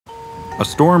A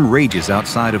storm rages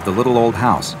outside of the little old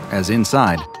house, as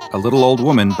inside, a little old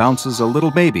woman bounces a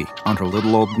little baby on her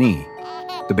little old knee.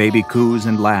 The baby coos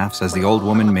and laughs as the old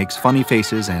woman makes funny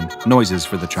faces and noises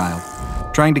for the child,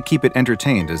 trying to keep it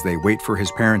entertained as they wait for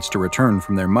his parents to return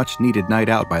from their much-needed night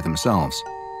out by themselves.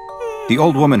 The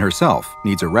old woman herself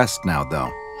needs a rest now, though.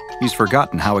 She's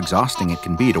forgotten how exhausting it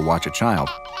can be to watch a child.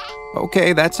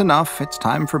 "Okay, that's enough. It's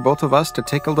time for both of us to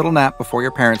take a little nap before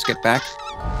your parents get back."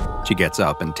 She gets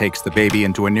up and takes the baby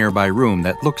into a nearby room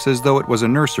that looks as though it was a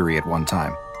nursery at one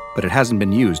time, but it hasn't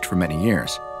been used for many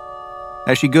years.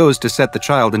 As she goes to set the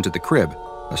child into the crib,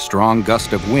 a strong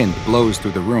gust of wind blows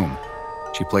through the room.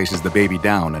 She places the baby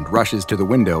down and rushes to the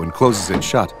window and closes it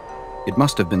shut. It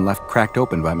must have been left cracked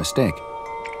open by mistake.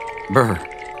 Brr,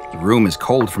 the room is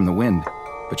cold from the wind,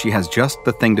 but she has just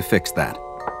the thing to fix that.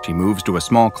 She moves to a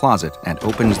small closet and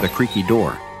opens the creaky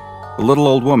door. The little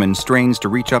old woman strains to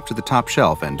reach up to the top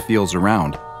shelf and feels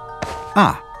around.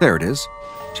 Ah, there it is.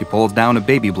 She pulls down a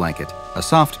baby blanket, a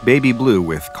soft baby blue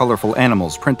with colorful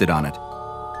animals printed on it.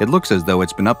 It looks as though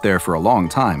it's been up there for a long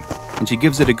time, and she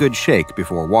gives it a good shake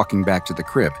before walking back to the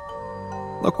crib.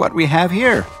 "Look what we have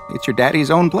here. It's your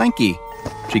daddy's own blankie."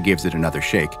 She gives it another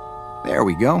shake. "There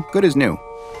we go, good as new."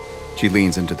 She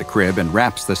leans into the crib and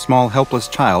wraps the small helpless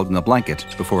child in the blanket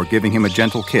before giving him a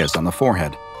gentle kiss on the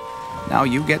forehead. "Now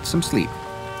you get some sleep.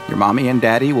 Your mommy and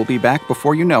daddy will be back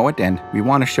before you know it, and we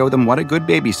want to show them what a good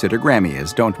babysitter Grammy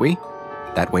is, don't we?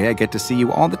 That way I get to see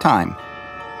you all the time."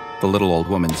 The little old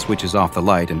woman switches off the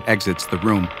light and exits the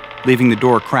room, leaving the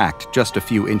door cracked just a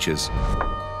few inches.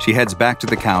 She heads back to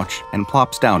the couch and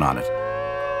plops down on it.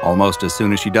 Almost as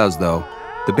soon as she does, though,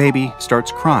 the baby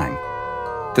starts crying.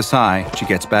 With a sigh, she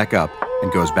gets back up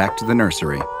and goes back to the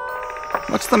nursery.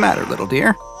 "What's the matter, little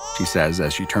dear?" she says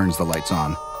as she turns the lights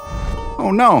on.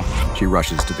 "Oh no," she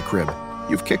rushes to the crib.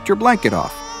 "You've kicked your blanket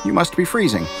off. You must be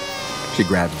freezing." She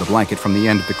grabs the blanket from the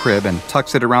end of the crib and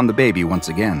tucks it around the baby once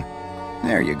again.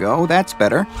 "There you go, that's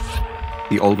better."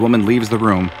 The old woman leaves the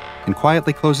room and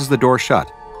quietly closes the door shut,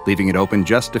 leaving it open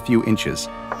just a few inches.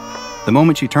 The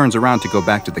moment she turns around to go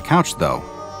back to the couch, though,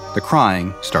 the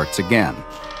crying starts again.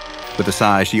 With a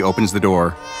sigh, she opens the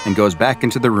door and goes back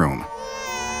into the room.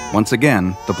 Once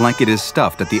again, the blanket is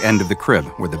stuffed at the end of the crib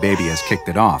where the baby has kicked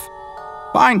it off.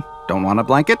 "Fine, don't want a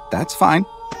blanket? That's fine."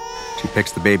 She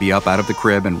picks the baby up out of the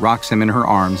crib and rocks him in her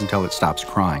arms until it stops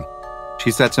crying. She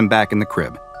sets him back in the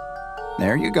crib.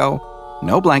 "There you go.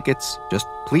 No blankets, just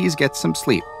please get some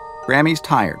sleep. Grammy's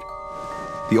tired."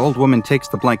 The old woman takes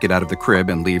the blanket out of the crib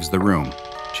and leaves the room.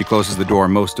 She closes the door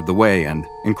most of the way and,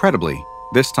 incredibly,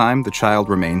 this time the child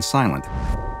remains silent.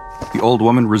 The old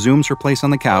woman resumes her place on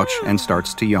the couch and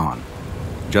starts to yawn.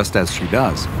 Just as she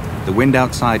does, the wind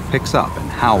outside picks up and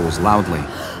howls loudly.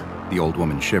 The old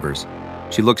woman shivers.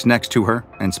 She looks next to her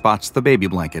and spots the baby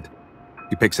blanket.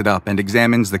 She picks it up and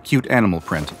examines the cute animal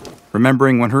print,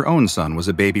 remembering when her own son was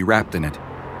a baby wrapped in it.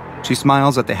 She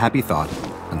smiles at the happy thought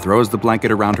and throws the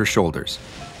blanket around her shoulders.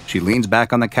 She leans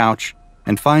back on the couch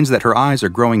and finds that her eyes are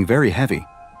growing very heavy.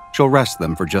 She'll rest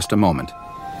them for just a moment.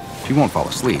 She won't fall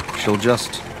asleep. She'll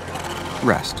just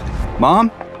rest.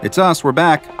 "Mom, it's us. We're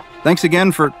back. Thanks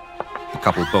again for..." The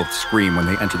couple both scream when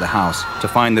they enter the house to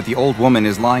find that the old woman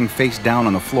is lying face down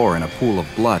on the floor in a pool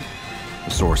of blood.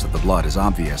 The source of the blood is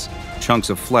obvious. Chunks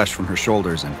of flesh from her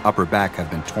shoulders and upper back have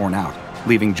been torn out,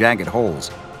 leaving jagged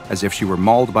holes, as if she were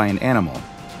mauled by an animal.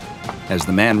 As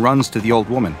the man runs to the old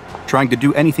woman, trying to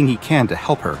do anything he can to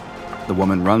help her, the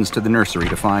woman runs to the nursery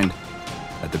to find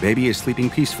that the baby is sleeping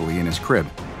peacefully in his crib.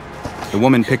 The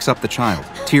woman picks up the child,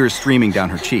 tears streaming down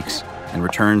her cheeks, and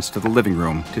returns to the living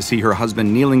room to see her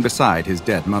husband kneeling beside his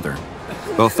dead mother.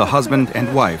 Both the husband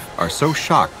and wife are so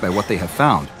shocked by what they have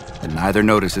found that neither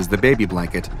notices the baby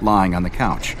blanket lying on the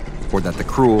couch, or that the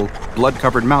cruel,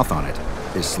 blood-covered mouth on it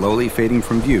is slowly fading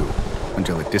from view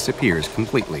until it disappears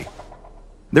completely.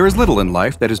 There is little in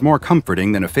life that is more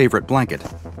comforting than a favorite blanket.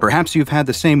 Perhaps you've had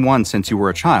the same one since you were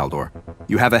a child, or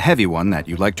you have a heavy one that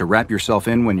you like to wrap yourself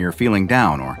in when you're feeling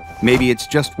down, or maybe it's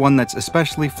just one that's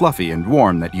especially fluffy and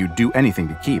warm that you'd do anything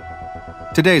to keep.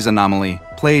 Today's anomaly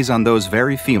plays on those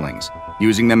very feelings,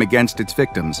 using them against its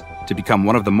victims to become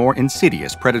one of the more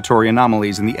insidious predatory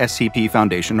anomalies in the SCP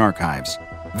Foundation archives.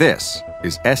 This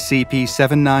is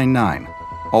SCP-799,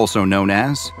 also known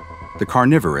as the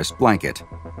Carnivorous Blanket.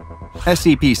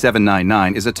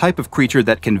 SCP-799 is a type of creature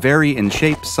that can vary in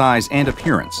shape, size, and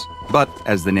appearance, but,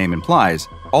 as the name implies,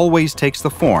 always takes the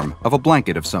form of a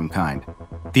blanket of some kind.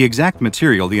 The exact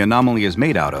material the anomaly is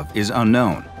made out of is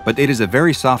unknown, but it is a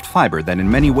very soft fiber that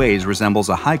in many ways resembles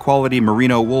a high-quality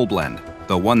merino wool blend,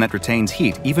 though one that retains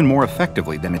heat even more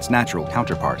effectively than its natural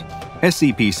counterpart.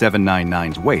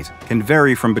 SCP-799's weight can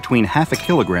vary from between half a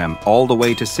kilogram all the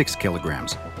way to 6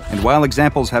 kilograms, and while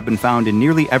examples have been found in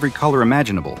nearly every color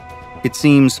imaginable, it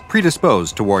seems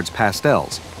predisposed towards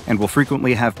pastels and will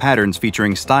frequently have patterns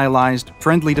featuring stylized,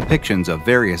 friendly depictions of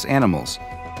various animals.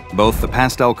 Both the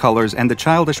pastel colors and the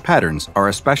childish patterns are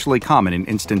especially common in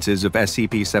instances of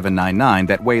SCP-799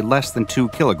 that weigh less than 2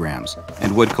 kilograms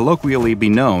and would colloquially be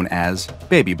known as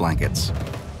baby blankets.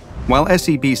 While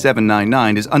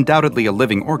SCP-799 is undoubtedly a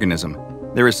living organism,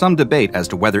 there is some debate as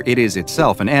to whether it is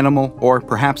itself an animal or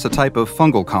perhaps a type of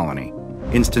fungal colony.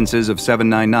 Instances of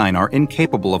 799 are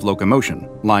incapable of locomotion,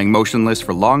 lying motionless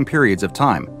for long periods of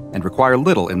time, and require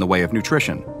little in the way of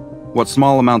nutrition. What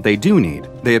small amount they do need,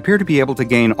 they appear to be able to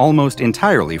gain almost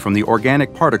entirely from the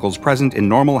organic particles present in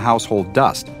normal household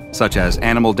dust, such as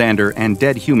animal dander and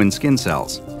dead human skin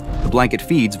cells. The blanket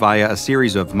feeds via a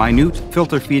series of minute,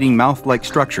 filter-feeding mouth-like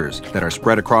structures that are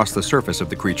spread across the surface of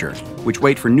the creature, which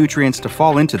wait for nutrients to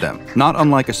fall into them, not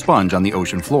unlike a sponge on the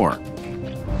ocean floor.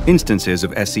 Instances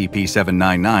of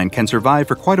SCP-799 can survive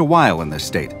for quite a while in this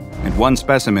state, and one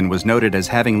specimen was noted as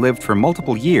having lived for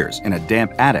multiple years in a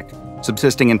damp attic,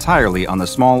 subsisting entirely on the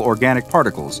small organic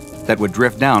particles that would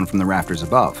drift down from the rafters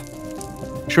above.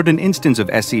 Should an instance of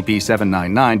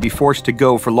SCP-799 be forced to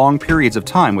go for long periods of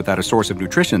time without a source of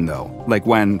nutrition, though, like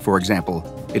when, for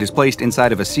example, it is placed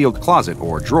inside of a sealed closet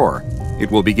or drawer, it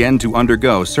will begin to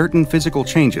undergo certain physical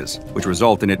changes, which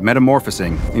result in it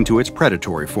metamorphosing into its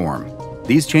predatory form.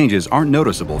 These changes aren't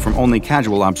noticeable from only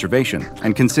casual observation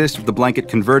and consist of the blanket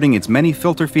converting its many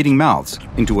filter-feeding mouths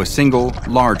into a single,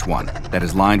 large one that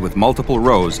is lined with multiple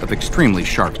rows of extremely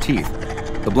sharp teeth.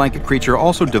 The blanket creature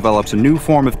also develops a new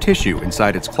form of tissue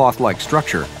inside its cloth-like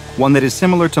structure, one that is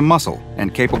similar to muscle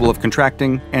and capable of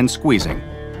contracting and squeezing.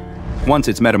 Once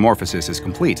its metamorphosis is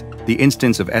complete, the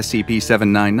instance of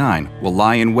SCP-799 will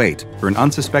lie in wait for an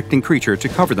unsuspecting creature to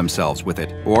cover themselves with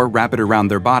it or wrap it around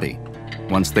their body.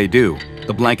 Once they do,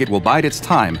 the blanket will bide its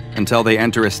time until they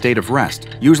enter a state of rest,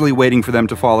 usually waiting for them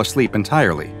to fall asleep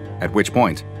entirely, at which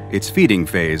point its feeding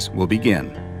phase will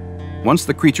begin. Once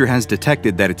the creature has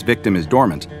detected that its victim is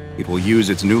dormant, it will use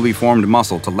its newly formed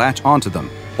muscle to latch onto them,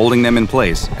 holding them in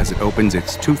place as it opens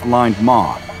its tooth-lined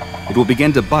maw. It will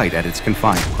begin to bite at its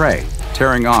confined prey,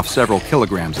 tearing off several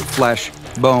kilograms of flesh,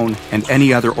 bone, and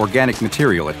any other organic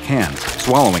material it can,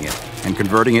 swallowing it, and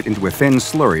converting it into a thin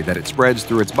slurry that it spreads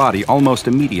through its body almost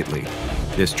immediately.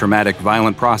 This traumatic,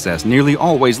 violent process nearly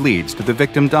always leads to the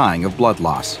victim dying of blood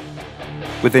loss.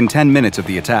 Within 10 minutes of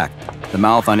the attack, the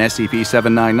mouth on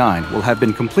SCP-799 will have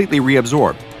been completely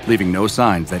reabsorbed, leaving no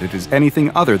signs that it is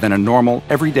anything other than a normal,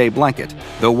 everyday blanket,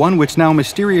 though one which now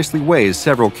mysteriously weighs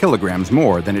several kilograms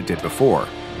more than it did before.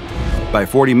 By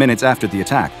 40 minutes after the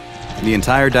attack, the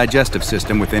entire digestive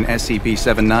system within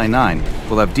SCP-799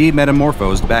 will have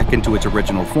demetamorphosed back into its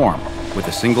original form, with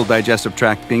a single digestive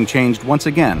tract being changed once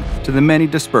again to the many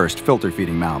dispersed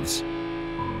filter-feeding mouths.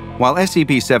 While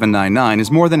SCP-799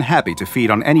 is more than happy to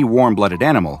feed on any warm-blooded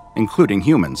animal, including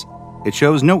humans, it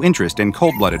shows no interest in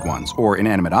cold-blooded ones or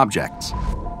inanimate objects.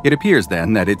 It appears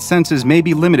then that its senses may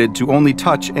be limited to only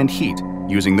touch and heat,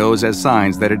 using those as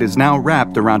signs that it is now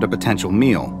wrapped around a potential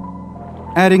meal.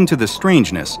 Adding to the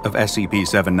strangeness of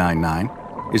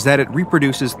SCP-799 is that it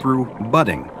reproduces through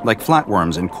budding, like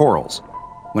flatworms and corals.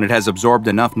 When it has absorbed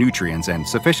enough nutrients and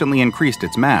sufficiently increased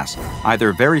its mass,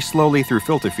 either very slowly through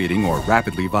filter feeding or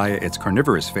rapidly via its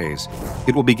carnivorous phase,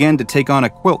 it will begin to take on a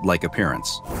quilt-like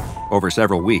appearance. Over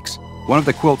several weeks, one of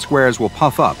the quilt squares will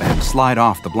puff up and slide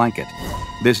off the blanket.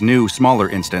 This new, smaller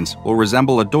instance will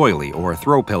resemble a doily or a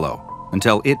throw pillow,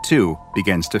 until it too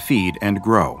begins to feed and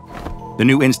grow. The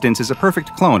new instance is a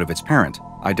perfect clone of its parent,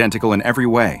 identical in every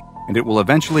way, and it will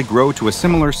eventually grow to a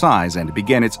similar size and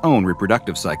begin its own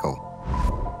reproductive cycle.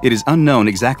 It is unknown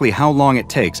exactly how long it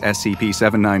takes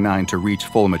SCP-799 to reach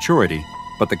full maturity,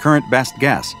 but the current best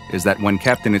guess is that when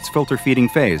kept in its filter-feeding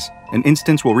phase, an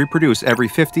instance will reproduce every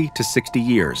 50 to 60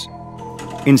 years.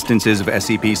 Instances of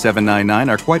SCP-799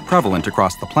 are quite prevalent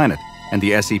across the planet, and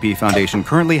the SCP Foundation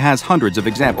currently has hundreds of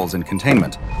examples in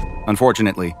containment.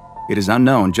 Unfortunately, it is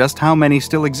unknown just how many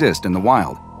still exist in the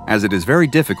wild, as it is very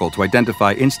difficult to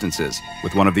identify instances,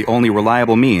 with one of the only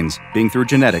reliable means being through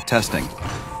genetic testing.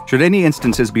 Should any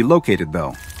instances be located,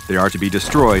 though, they are to be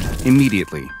destroyed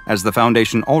immediately, as the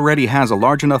Foundation already has a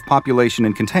large enough population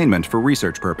in containment for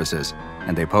research purposes,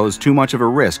 and they pose too much of a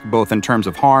risk both in terms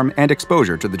of harm and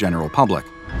exposure to the general public.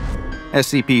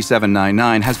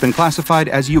 SCP-799 has been classified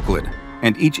as Euclid,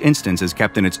 and each instance is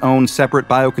kept in its own separate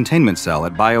biocontainment cell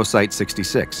at Biosite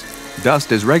 66.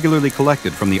 Dust is regularly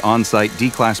collected from the on-site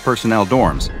D-Class personnel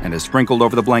dorms and is sprinkled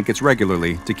over the blankets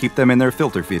regularly to keep them in their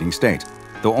filter-feeding state,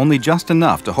 though only just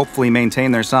enough to hopefully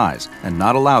maintain their size and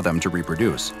not allow them to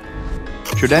reproduce.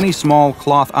 Should any small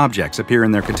cloth objects appear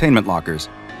in their containment lockers,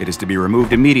 it is to be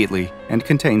removed immediately and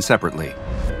contained separately.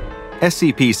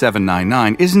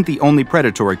 SCP-799 isn't the only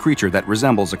predatory creature that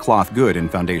resembles a cloth good in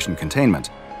Foundation containment,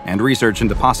 and research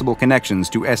into possible connections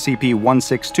to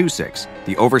SCP-1626,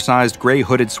 the oversized gray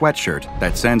hooded sweatshirt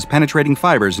that sends penetrating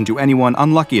fibers into anyone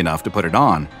unlucky enough to put it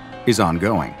on, is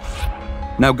ongoing.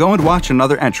 Now go and watch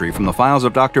another entry from the files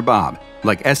of DrBob,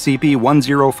 like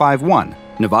SCP-1051,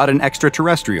 Nevadan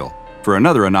Extraterrestrial, for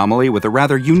another anomaly with a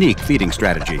rather unique feeding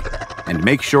strategy. And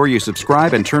make sure you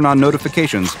subscribe and turn on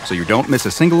notifications so you don't miss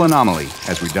a single anomaly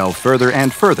as we delve further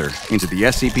and further into the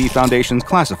SCP Foundation's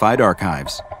classified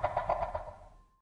archives.